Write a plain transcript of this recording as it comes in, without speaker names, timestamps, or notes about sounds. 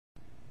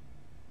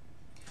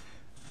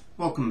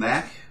Welcome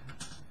back.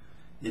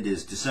 It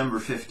is December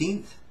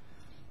 15th,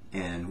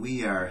 and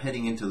we are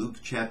heading into Luke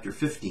chapter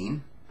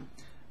 15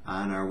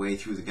 on our way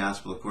through the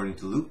Gospel according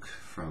to Luke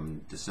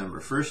from December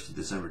 1st to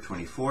December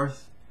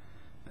 24th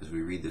as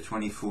we read the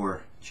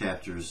 24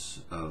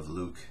 chapters of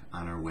Luke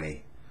on our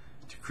way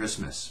to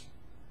Christmas.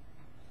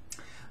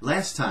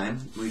 Last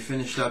time we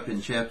finished up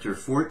in chapter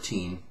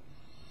 14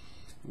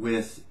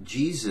 with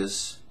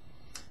Jesus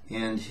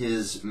and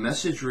his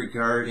message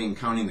regarding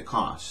counting the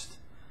cost.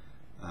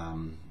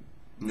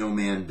 No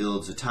man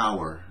builds a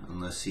tower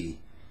unless he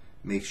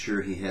makes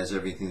sure he has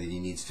everything that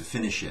he needs to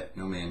finish it.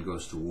 No man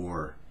goes to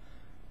war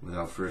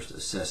without first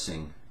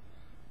assessing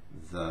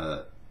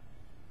the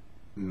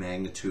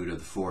magnitude of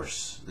the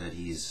force that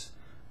he's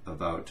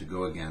about to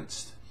go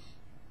against.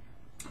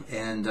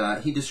 And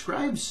he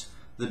describes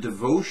the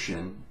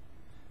devotion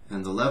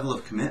and the level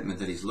of commitment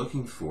that he's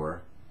looking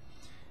for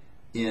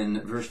in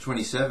verse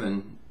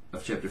 27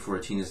 of chapter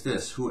 14 is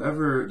this: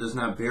 whoever does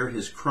not bear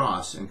his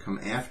cross and come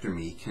after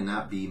me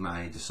cannot be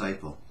my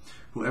disciple.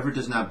 Whoever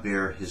does not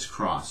bear his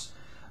cross.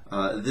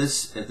 At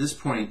this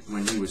point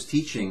when he was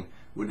teaching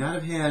would not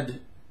have had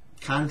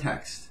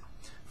context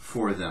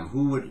for them.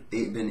 Who would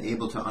have been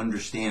able to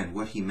understand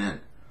what he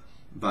meant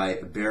by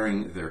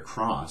bearing their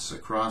cross? A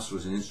cross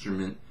was an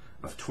instrument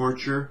of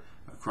torture.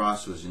 A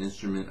cross was an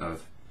instrument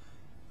of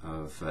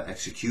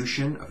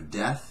execution, of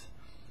death,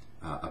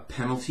 a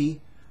penalty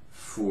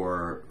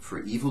for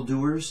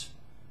evildoers.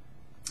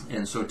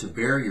 And so to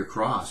bear your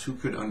cross, who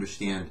could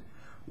understand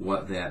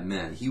what that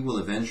meant? He will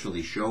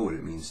eventually show what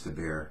it means to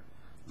bear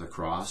the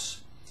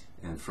cross,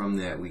 and from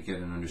that we get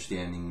an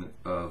understanding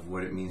of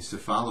what it means to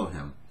follow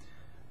him.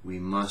 We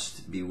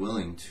must be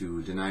willing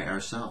to deny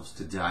ourselves,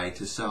 to die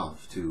to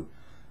self, to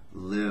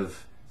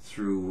live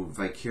through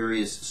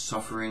vicarious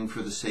suffering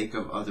for the sake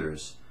of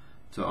others,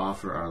 to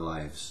offer our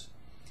lives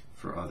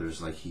for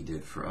others like he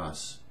did for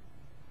us.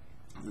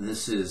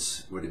 This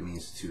is what it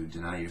means to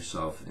deny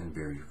yourself and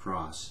bear your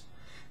cross.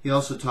 He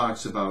also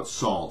talks about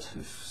salt.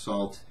 If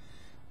salt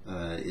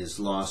is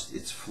lost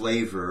its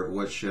flavor,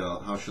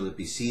 how shall it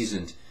be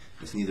seasoned?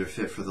 It's neither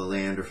fit for the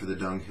land or for the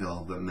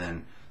dunghill, but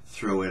men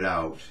throw it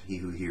out. He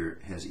who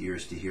has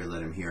ears to hear,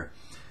 let him hear.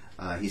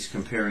 He's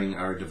comparing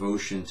our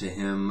devotion to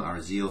him,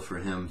 our zeal for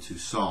him, to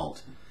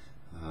salt.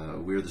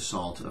 We're the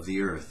salt of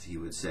the earth, he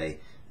would say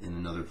in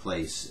another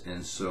place.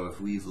 And so if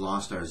we've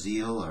lost our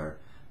zeal,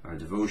 our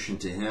devotion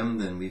to him,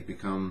 then we've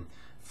become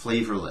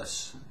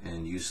flavorless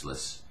and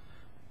useless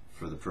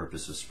for the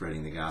purpose of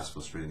spreading the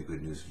gospel, spreading the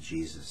good news of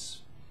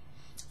Jesus.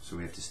 So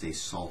we have to stay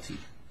salty.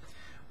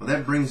 Well,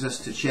 that brings us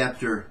to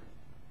chapter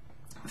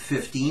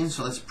 15,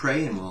 so let's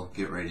pray and we'll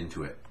get right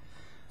into it.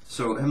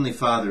 So, Heavenly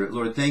Father,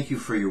 Lord, thank you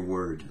for your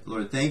word.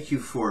 Lord, thank you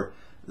for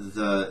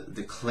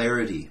the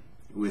clarity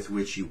with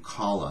which you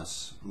call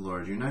us.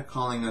 Lord, you're not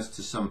calling us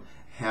to some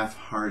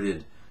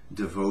half-hearted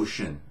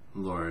devotion,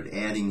 Lord,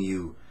 adding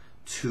you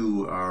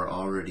to our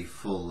already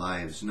full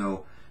lives.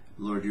 No,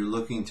 Lord, you're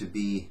looking to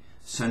be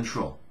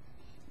central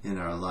in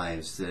our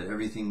lives, that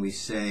everything we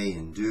say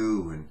and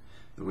do and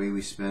the way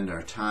we spend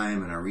our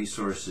time and our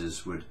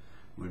resources would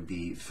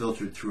be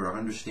filtered through our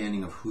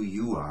understanding of who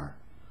you are,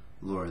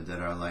 Lord, that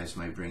our lives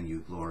might bring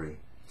you glory.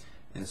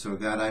 And so,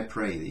 God, I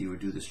pray that you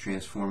would do this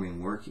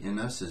transforming work in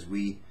us as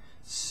we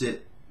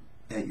sit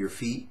at your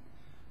feet,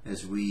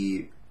 as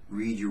we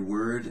read your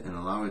word and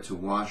allow it to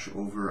wash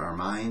over our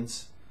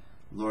minds.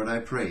 Lord, I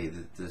pray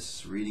that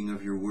this reading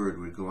of your word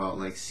would go out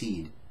like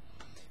seed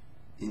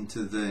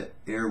into the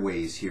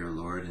airways here,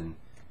 Lord,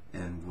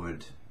 and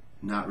would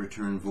not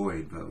return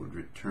void, but would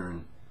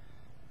return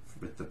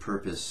with the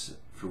purpose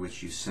for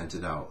which you sent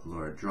it out.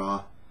 Lord,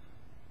 draw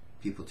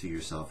people to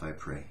yourself, I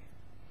pray,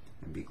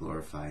 and be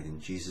glorified.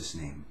 In Jesus'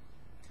 name,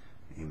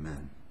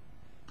 amen.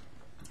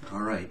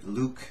 All right,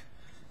 Luke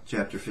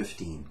chapter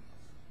 15.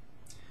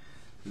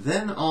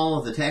 Then all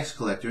of the tax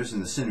collectors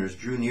and the sinners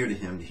drew near to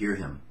him to hear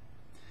him.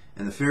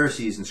 And the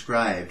Pharisees and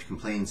scribes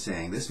complained,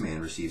 saying, this man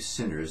receives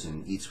sinners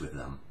and eats with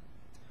them.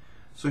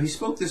 So he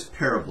spoke this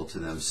parable to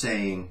them,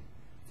 saying,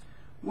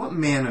 what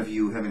man of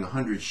you, having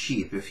 100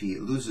 sheep, if he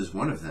loses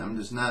one of them,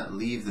 does not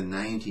leave the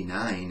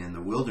 99 in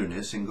the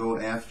wilderness and go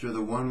after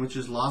the one which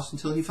is lost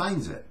until he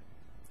finds it?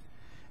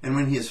 And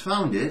when he has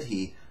found it,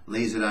 he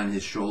lays it on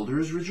his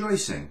shoulders,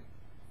 rejoicing.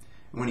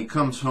 And when he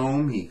comes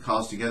home, he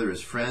calls together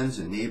his friends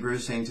and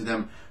neighbors, saying to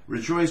them,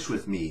 rejoice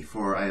with me,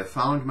 for I have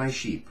found my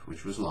sheep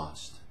which was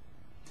lost.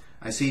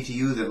 I say to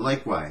you that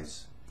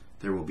likewise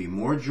there will be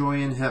more joy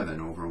in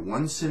heaven over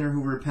one sinner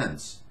who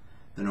repents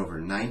than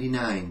over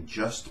 99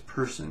 just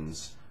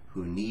persons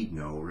who need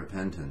no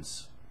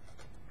repentance.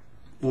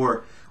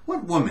 Or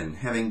what woman,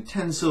 having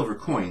 10 silver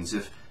coins,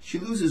 if she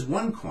loses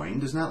one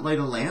coin, does not light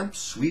a lamp,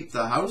 sweep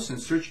the house,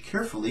 and search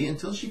carefully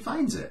until she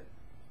finds it?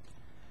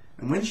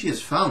 And when she has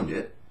found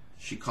it,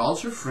 she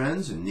calls her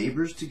friends and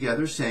neighbors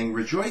together, saying,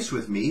 rejoice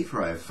with me,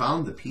 for I have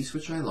found the piece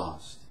which I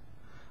lost.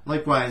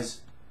 Likewise,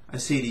 I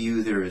say to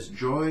you, there is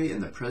joy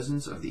in the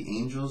presence of the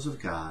angels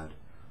of God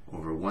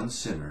over one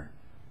sinner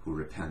who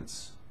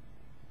repents.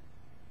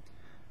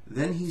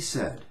 Then he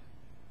said,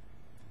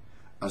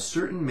 a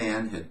certain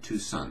man had 2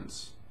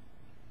 sons.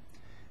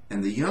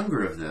 And the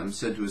younger of them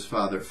said to his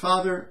father,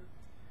 Father,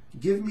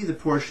 give me the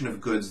portion of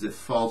goods that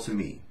fall to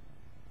me.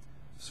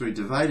 So he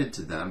divided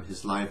to them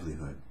his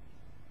livelihood.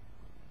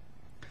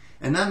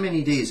 And not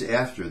many days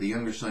after, the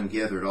younger son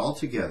gathered all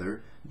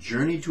together,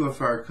 journeyed to a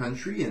far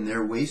country, and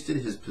there wasted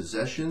his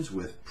possessions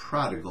with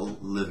prodigal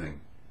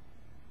living.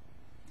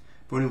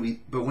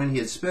 But when he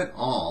had spent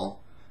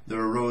all,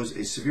 there arose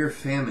a severe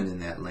famine in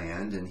that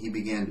land, and he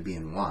began to be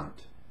in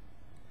want.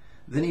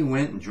 Then he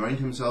went and joined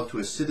himself to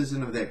a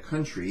citizen of that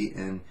country,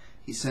 and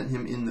he sent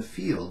him in the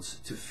fields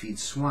to feed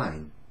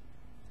swine.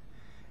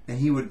 And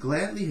he would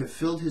gladly have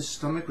filled his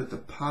stomach with the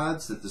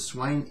pods that the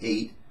swine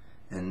ate,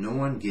 and no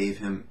one gave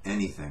him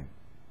anything.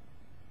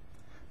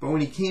 But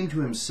when he came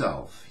to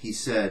himself, he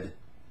said,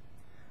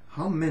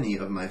 How many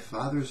of my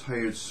father's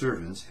hired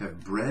servants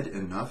have bread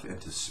enough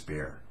and to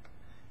spare,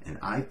 and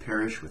I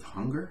perish with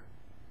hunger?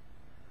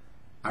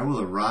 I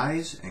will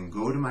arise and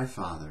go to my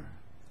father,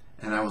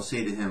 and I will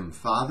say to him,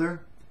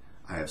 Father,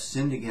 I have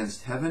sinned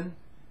against heaven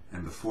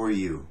and before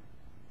you,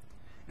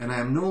 and I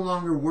am no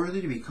longer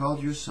worthy to be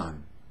called your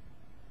son.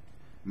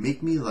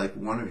 Make me like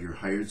one of your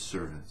hired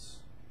servants.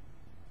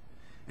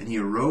 And he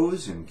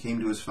arose and came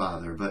to his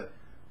father, but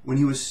when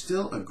he was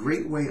still a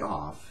great way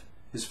off,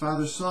 his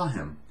father saw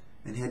him,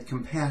 and had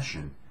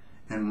compassion,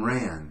 and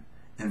ran,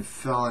 and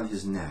fell on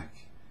his neck,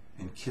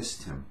 and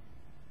kissed him.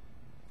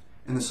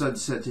 And the son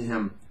said to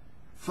him,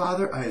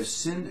 Father, I have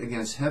sinned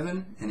against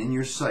heaven and in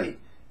your sight,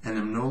 and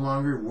am no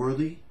longer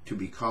worthy to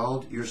be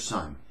called your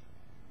son.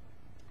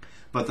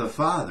 But the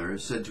father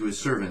said to his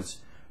servants,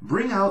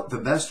 Bring out the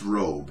best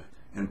robe,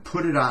 and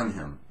put it on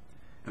him,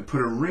 and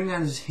put a ring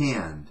on his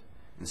hand,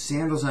 and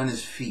sandals on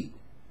his feet,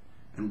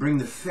 and bring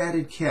the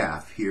fatted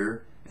calf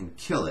here, and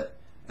kill it,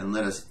 and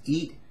let us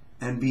eat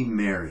and be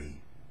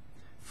merry.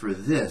 For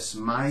this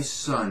my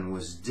son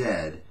was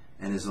dead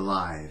and is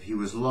alive. He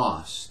was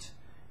lost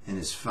and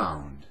is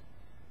found.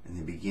 And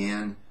they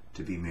began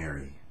to be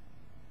merry.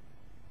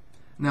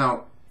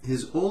 Now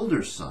his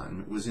older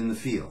son was in the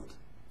field,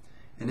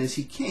 and as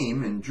he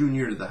came and drew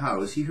near to the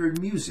house, he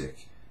heard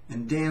music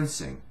and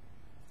dancing.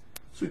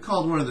 So he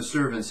called one of the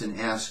servants and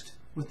asked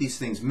what these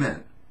things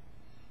meant.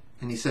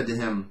 And he said to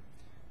him,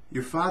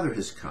 Your father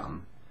has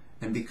come,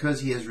 and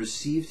because he has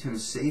received him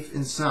safe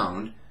and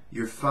sound,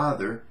 your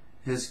brother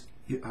has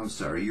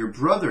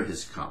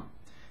come,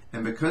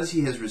 and because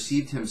he has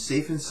received him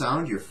safe and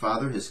sound, your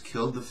father has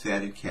killed the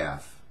fatted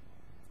calf.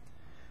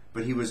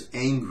 But he was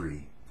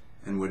angry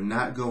and would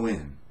not go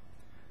in.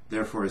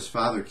 Therefore his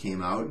father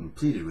came out and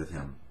pleaded with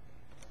him.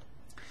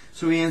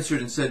 So he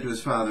answered and said to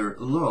his father,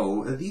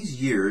 Lo,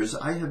 these years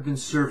I have been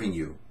serving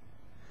you.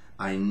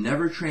 I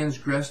never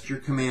transgressed your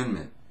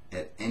commandment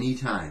at any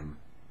time,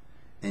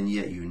 and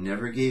yet you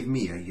never gave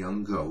me a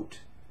young goat,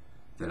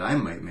 that I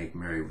might make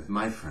merry with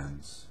my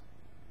friends.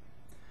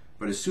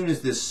 But as soon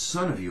as this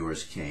son of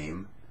yours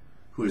came,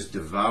 who has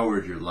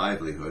devoured your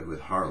livelihood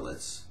with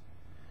harlots,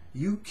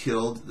 you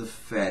killed the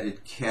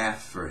fatted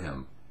calf for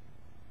him.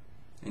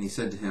 And he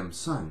said to him,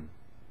 Son,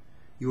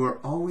 you are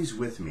always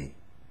with me,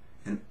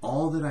 and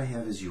all that I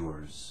have is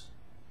yours.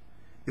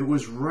 It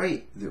was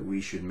right that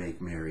we should make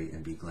merry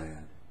and be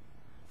glad,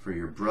 for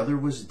your brother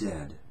was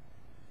dead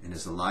and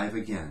is alive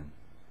again,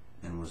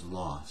 and was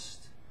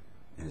lost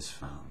and is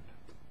found.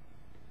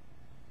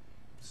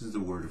 This is the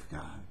Word of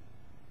God.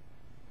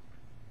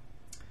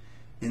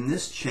 In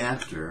this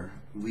chapter,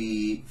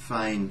 we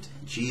find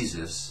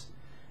Jesus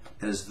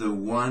as the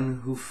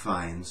one who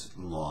finds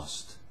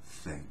lost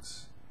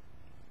things.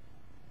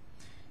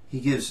 He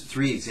gives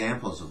 3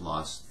 examples of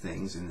lost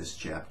things in this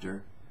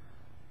chapter.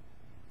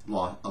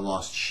 A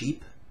lost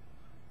sheep,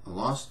 a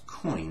lost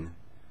coin,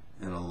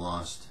 and a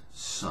lost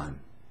son.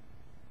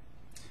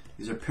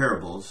 These are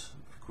parables,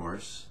 of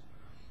course,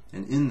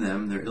 and in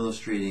them they're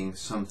illustrating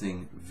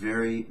something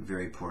very,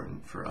 very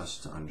important for us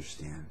to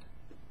understand.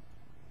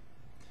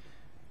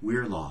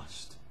 We're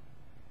lost.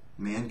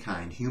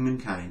 Mankind,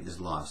 humankind is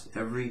lost.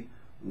 Every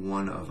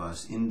one of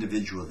us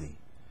individually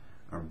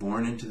are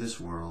born into this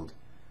world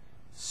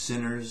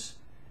sinners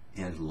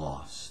and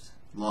lost.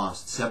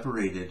 Lost,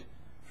 separated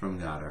from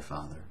God our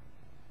Father.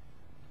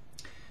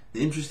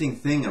 The interesting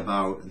thing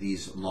about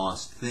these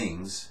lost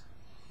things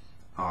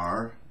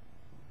are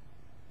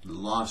the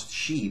lost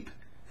sheep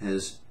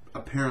has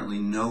apparently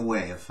no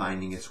way of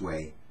finding its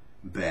way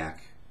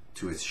back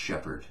to its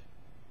shepherd.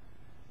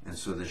 And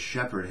so the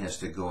shepherd has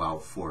to go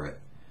out for it.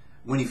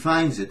 When he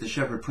finds it, the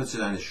shepherd puts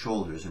it on his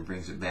shoulders and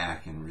brings it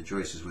back and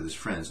rejoices with his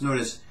friends.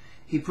 Notice,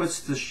 he puts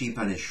the sheep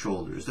on his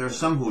shoulders. There are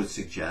some who would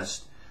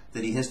suggest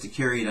that he has to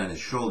carry it on his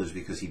shoulders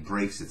because he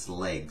breaks its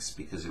legs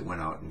because it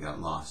went out and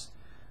got lost.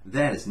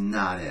 That is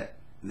not it.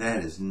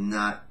 That is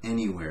not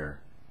anywhere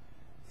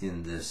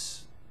in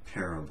this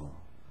parable.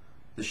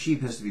 The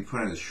sheep has to be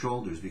put on his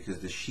shoulders because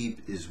the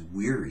sheep is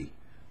weary.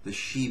 The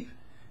sheep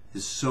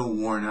is so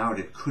worn out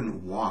it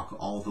couldn't walk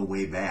all the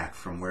way back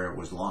from where it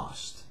was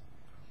lost.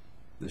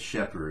 The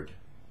shepherd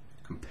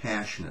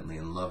compassionately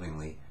and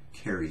lovingly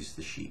carries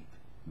the sheep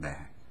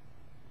back.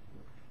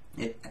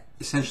 It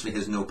essentially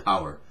has no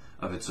power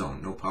of its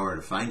own, no power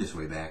to find its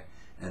way back,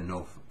 and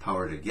no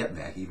power to get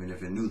back, even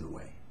if it knew the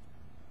way.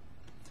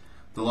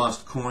 The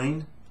lost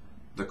coin,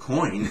 the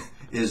coin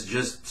is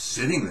just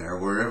sitting there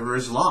wherever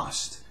it's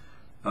lost.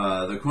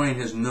 The coin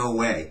has no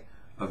way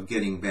of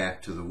getting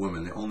back to the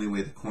woman. The only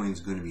way the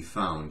coin's going to be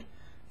found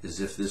is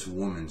if this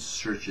woman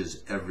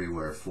searches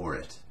everywhere for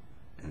it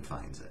and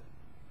finds it.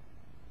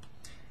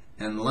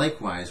 And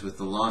likewise with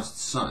the lost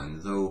son,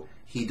 though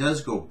he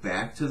does go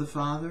back to the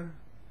father,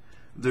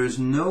 there's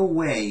no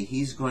way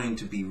he's going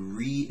to be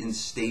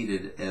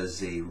reinstated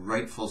as a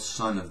rightful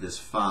son of this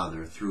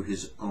father through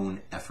his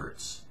own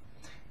efforts.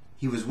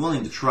 He was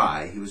willing to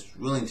try. He was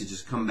willing to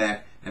just come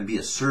back and be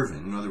a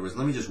servant. In other words,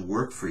 let me just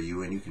work for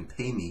you and you can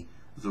pay me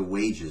the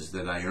wages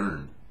that I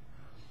earned.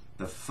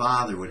 The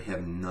father would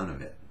have none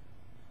of it.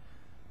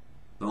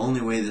 The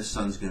only way this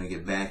son's going to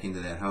get back into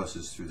that house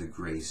is through the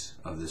grace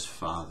of this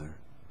father.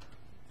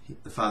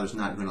 The father's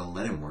not going to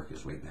let him work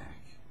his way back.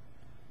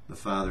 The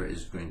father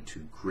is going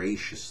to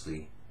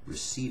graciously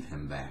receive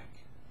him back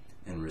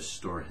and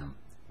restore him.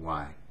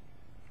 Why?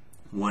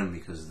 One,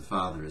 because the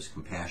father is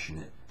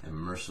compassionate and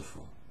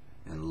merciful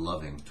and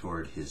loving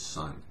toward his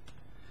son.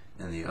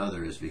 And the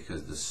other is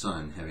because the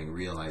son, having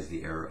realized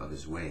the error of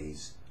his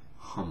ways,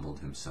 humbled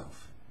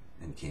himself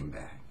and came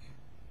back.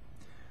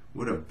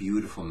 What a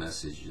beautiful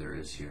message there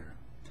is here.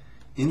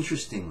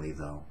 Interestingly,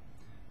 though,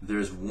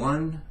 there's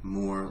one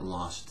more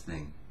lost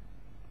thing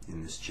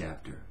in this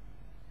chapter.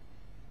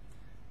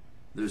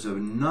 There's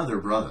another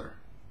brother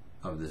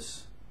of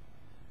this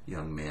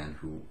young man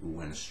who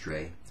went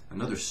astray,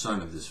 another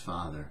son of this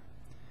father.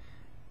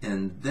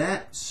 And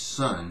that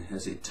son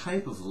has a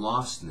type of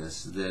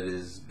lostness that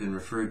has been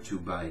referred to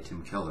by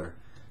Tim Keller,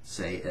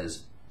 say,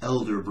 as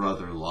elder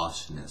brother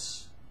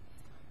lostness.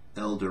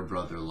 Elder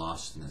brother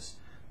lostness.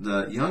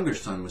 The younger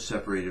son was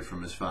separated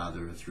from his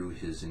father through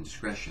his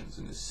indiscretions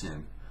and his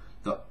sin.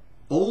 The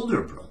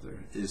older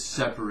brother is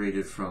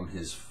separated from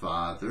his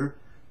father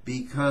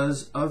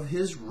because of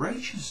his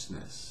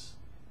righteousness,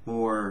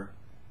 or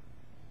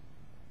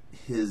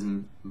his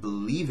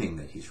believing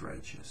that he's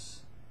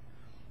righteous.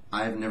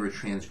 I have never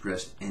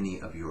transgressed any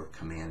of your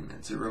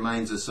commandments. It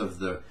reminds us of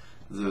the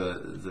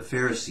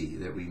Pharisee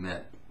that we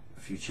met a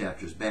few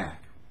chapters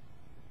back.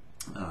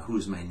 Who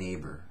is my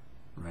neighbor,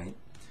 right?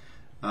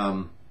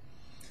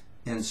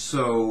 And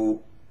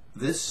so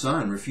this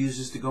son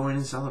refuses to go in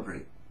and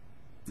celebrate.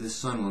 This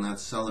son will not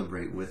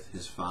celebrate with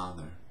his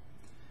father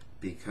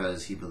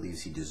because he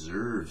believes he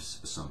deserves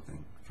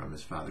something from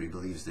his father. He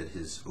believes that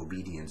his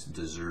obedience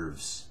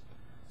deserves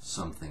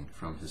something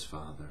from his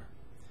father.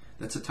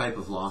 That's a type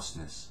of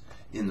lostness.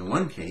 In the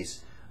one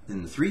case,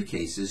 in the three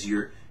cases,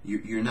 you're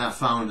not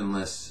found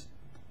unless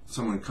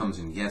someone comes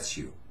and gets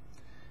you.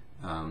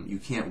 You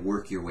can't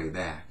work your way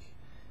back.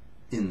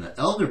 In the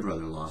elder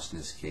brother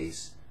lostness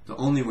case, the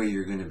only way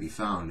you're going to be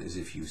found is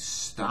if you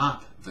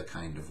stop the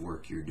kind of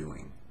work you're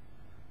doing.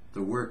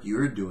 The work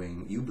you're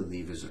doing, you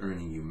believe, is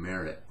earning you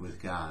merit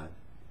with God.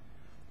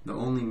 The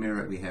only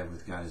merit we have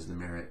with God is the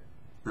merit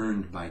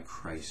earned by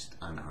Christ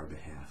on our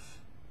behalf.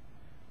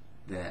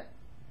 That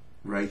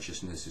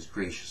righteousness is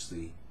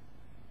graciously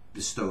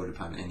bestowed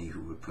upon any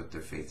who would put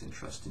their faith and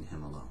trust in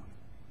Him alone,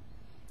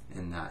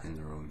 and not in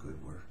their own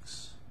good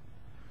works.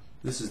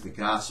 This is the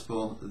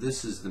gospel.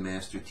 This is the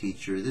master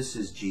teacher. This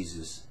is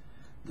Jesus,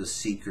 the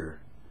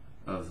seeker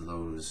of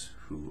those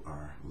who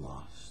are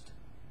lost.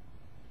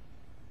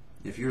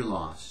 If you're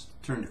lost,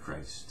 turn to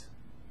Christ.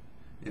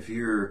 If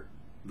you're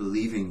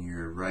believing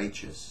you're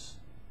righteous,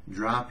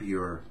 drop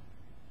your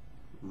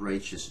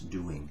righteous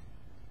doing,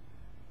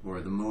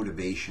 or the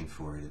motivation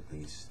for it at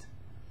least,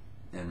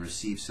 and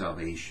receive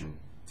salvation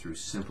through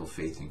simple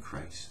faith in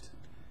Christ.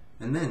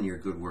 And then your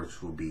good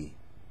works will be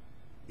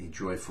a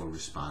joyful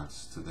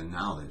response to the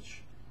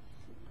knowledge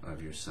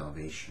of your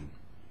salvation.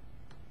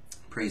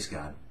 Praise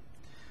God.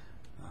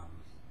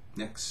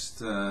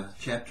 Next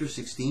chapter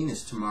 16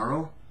 is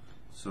tomorrow,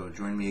 so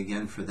join me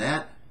again for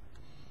that.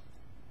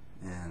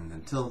 And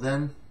until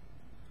then,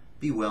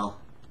 be well,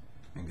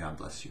 and God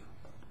bless you.